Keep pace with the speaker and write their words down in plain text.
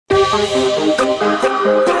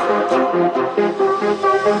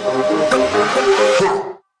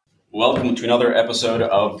Welcome to another episode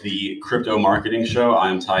of the Crypto Marketing Show.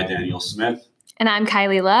 I'm Ty Daniel Smith. And I'm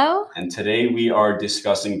Kylie Lowe. And today we are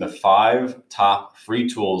discussing the 5 top free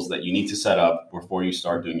tools that you need to set up before you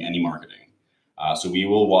start doing any marketing. So we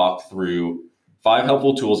will walk through 5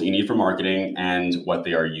 helpful tools that you need for marketing and what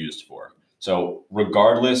they are used for. So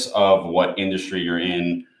regardless of what industry you're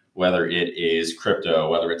in, whether it is crypto,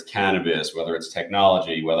 whether it's cannabis, whether it's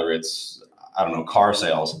technology, whether it's, car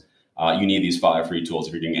sales, you need these 5 free tools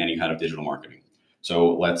if you're doing any kind of digital marketing.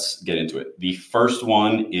 So let's get into it. The first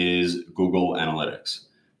one is Google Analytics.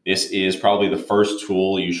 This is probably the first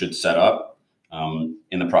tool you should set up.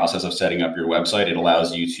 In the process of setting up your website, it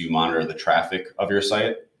allows you to monitor the traffic of your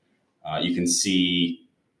site. You can see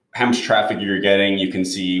how much traffic you're getting. You can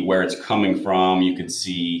see where it's coming from. You can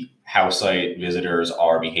see how site visitors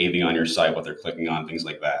are behaving on your site, what they're clicking on, things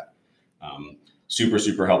like that. Super,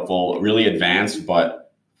 super helpful, really advanced,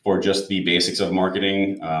 but for just the basics of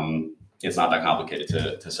marketing, it's not that complicated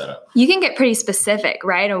to set up. You can get pretty specific,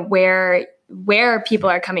 right? Of where people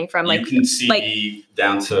are coming from. You can see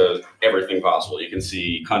down to everything possible. You can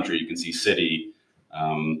see country, you can see city.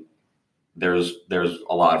 There's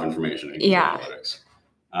a lot of information in Google Analytics.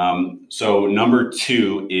 So number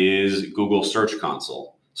 2 is Google Search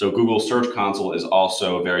Console. So Google Search Console is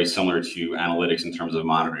also very similar to analytics in terms of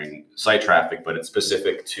monitoring site traffic, but it's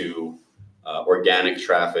specific to organic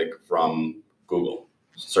traffic from Google,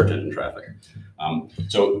 search engine traffic.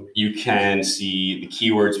 So you can see the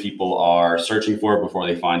keywords people are searching for before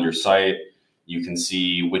they find your site. You can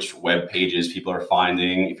see which web pages people are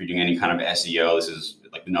finding. If you're doing any kind of SEO, this is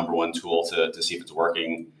like the number 1 tool to see if it's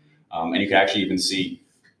working. And you can actually even see,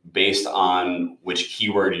 based on which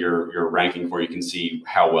keyword you're ranking for, you can see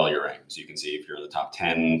how well you're ranking. So you can see if you're in the top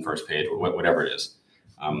 10, first page, or whatever it is.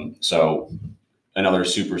 So another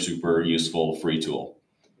super, super useful free tool.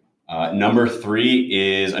 Number 3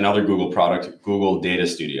 is another Google product, Google Data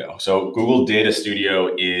Studio. So Google Data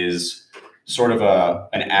Studio is sort of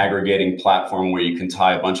an aggregating platform where you can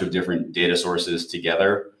tie a bunch of different data sources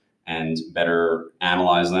together and better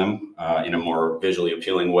analyze them in a more visually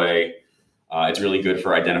appealing way. It's really good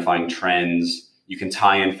for identifying trends. You can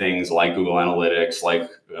tie in things like Google Analytics, like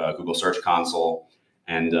Google Search Console,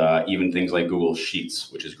 and even things like Google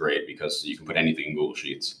Sheets, which is great because you can put anything in Google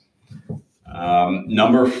Sheets.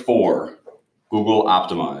 Number 4, Google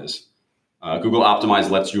Optimize. Google Optimize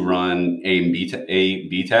lets you run A/B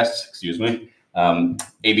tests.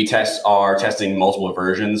 A/B tests are testing multiple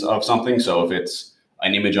versions of something. So if it's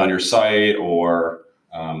an image on your site or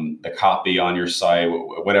the copy on your site,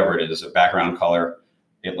 whatever it is, a background color,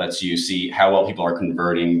 it lets you see how well people are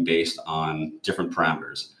converting based on different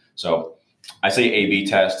parameters. So I say A/B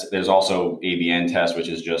test. There's also ABN test, which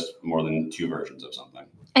is just more than 2 versions of something.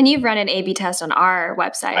 And you've run an A/B test on our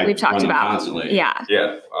website. We've talked about constantly. Yeah.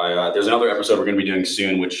 There's another episode we're going to be doing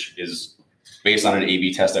soon, which is based on an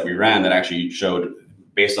A/B test that we ran that actually showed,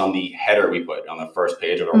 based on the header we put on the first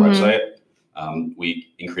page of our website, we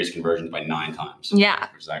increased conversions by 9 times. Yeah,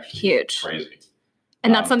 which is actually huge, crazy.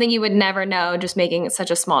 And that's something you would never know just making such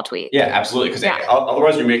a small tweak. Yeah, absolutely. Because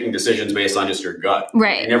otherwise, you're making decisions based on just your gut.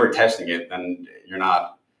 Right. If you're never testing it, then you're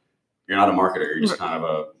not a marketer. You're just kind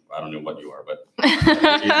of I don't know what you are, but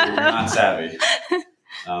you're not savvy.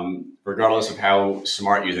 Regardless of how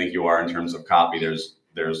smart you think you are in terms of copy, you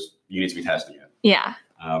need to be testing it. Yeah.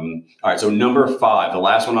 All right. So number 5, the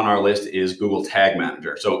last one on our list is Google Tag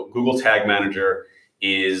Manager. So Google Tag Manager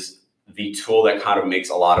is the tool that kind of makes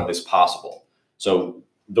a lot of this possible. So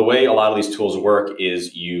the way a lot of these tools work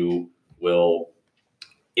is you will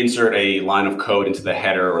insert a line of code into the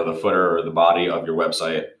header or the footer or the body of your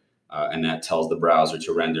website, and that tells the browser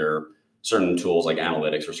to render certain tools like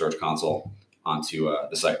Analytics or Search Console onto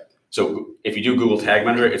the site. So if you do Google Tag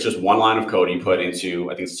Manager, it's just 1 line of code you put into,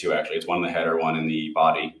 I think it's 2 actually. It's 1 in the header, 1 in the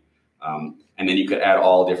body. And then you could add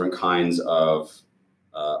all different kinds of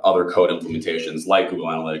other code implementations like Google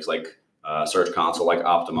Analytics, like Search Console, like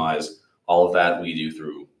Optimize. All of that we do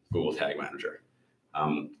through Google Tag Manager.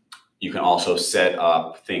 You can also set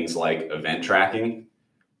up things like event tracking.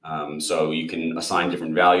 So you can assign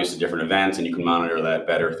different values to different events, and you can monitor that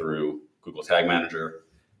better through Google Tag Manager.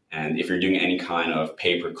 And if you're doing any kind of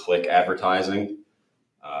pay-per-click advertising,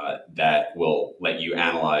 that will let you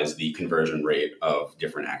analyze the conversion rate of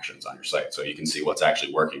different actions on your site. So you can see what's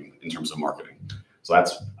actually working in terms of marketing. So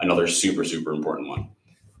that's another super, super important one.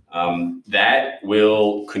 That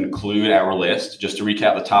will conclude our list. Just to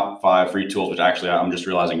recap the top 5 free tools, which actually I'm just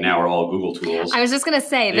realizing now are all Google tools. I was just going to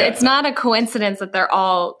say that it's not a coincidence that they're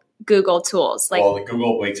all Google tools. Like, well, the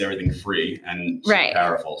Google makes everything free and super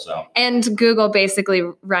powerful. So, and Google basically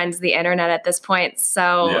runs the internet at this point.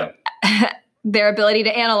 So their ability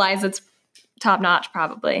to analyze it's top notch,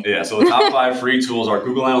 probably. Yeah. So the top 5 free tools are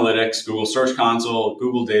Google Analytics, Google Search Console,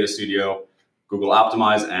 Google Data Studio, Google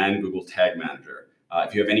Optimize, and Google Tag Manager.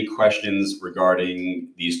 If you have any questions regarding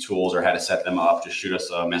these tools or how to set them up, just shoot us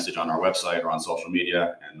a message on our website or on social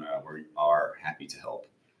media, and we are happy to help.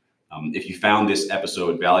 If you found this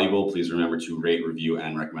episode valuable, please remember to rate, review,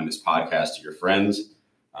 and recommend this podcast to your friends.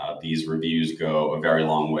 These reviews go a very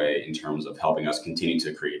long way in terms of helping us continue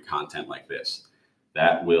to create content like this.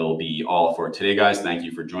 That will be all for today, guys. Thank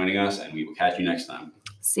you for joining us, and we will catch you next time.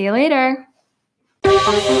 See you later.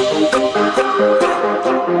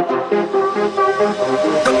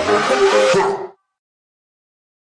 Huh.